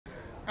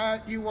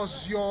he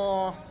was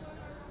your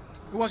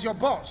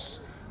boss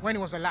when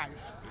he was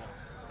alive.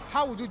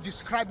 How would you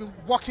describe him,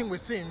 working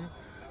with him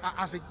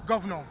as a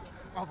governor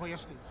of Oyo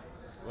State?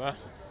 Well,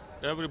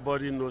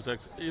 everybody knows,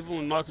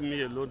 even not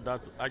me alone,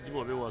 that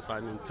Ajimobi was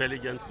an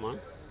intelligent man,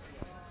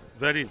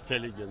 very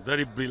intelligent,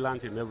 very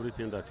brilliant in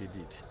everything that he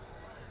did.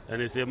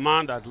 And he's a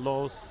man that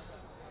loves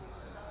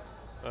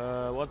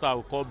what I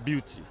would call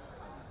beauty,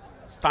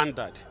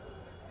 standard,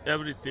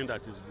 everything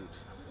that is good.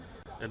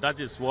 And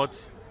that is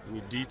what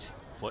we did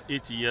for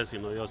 80 years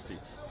in Oyo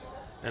State.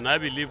 And I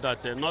believe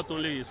that not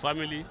only his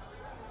family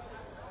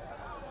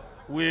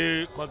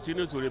will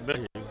continue to remember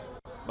him,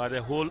 but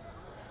the whole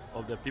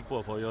of the people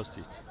of Oyo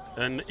State,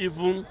 and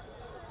even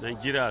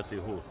Nigeria as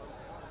a whole.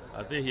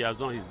 I think he has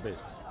done his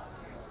best.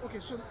 Okay,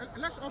 so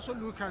let's also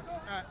look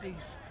at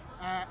his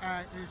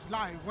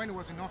life when he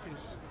was in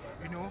office.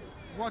 You know,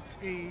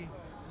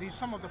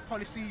 some of the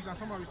policies and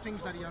some of the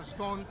things that he has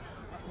done,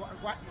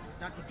 what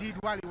that he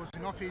did while he was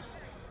in office.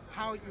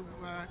 How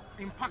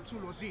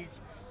impactful was it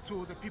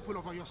to the people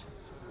of Oyo State?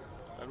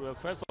 Well,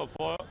 first of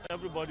all,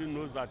 everybody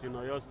knows that in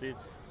Oyo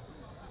State,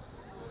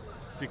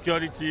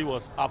 security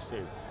was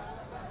absent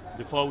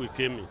before we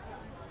came in.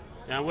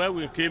 And when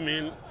we came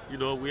in, you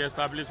know, we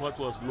established what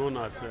was known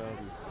as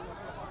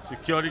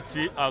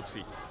security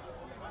outfit,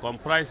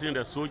 comprising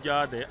the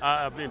soldier, the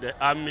army,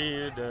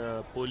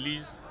 the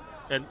police,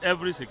 and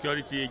every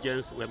security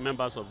agents were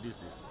members of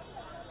this list.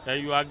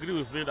 And you agree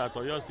with me that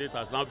Oyo State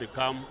has now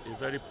become a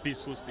very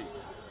peaceful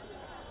state,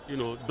 you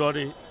know,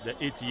 during the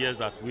 8 years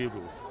that we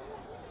ruled.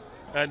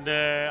 And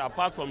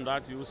apart from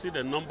that, you will see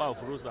the number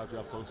of roads that we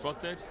have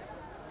constructed,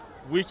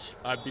 which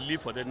I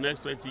believe for the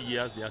next 20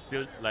 years, they are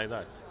still like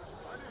that.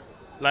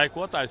 Like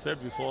what I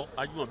said before,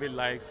 Ajimobi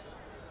likes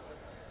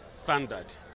standard.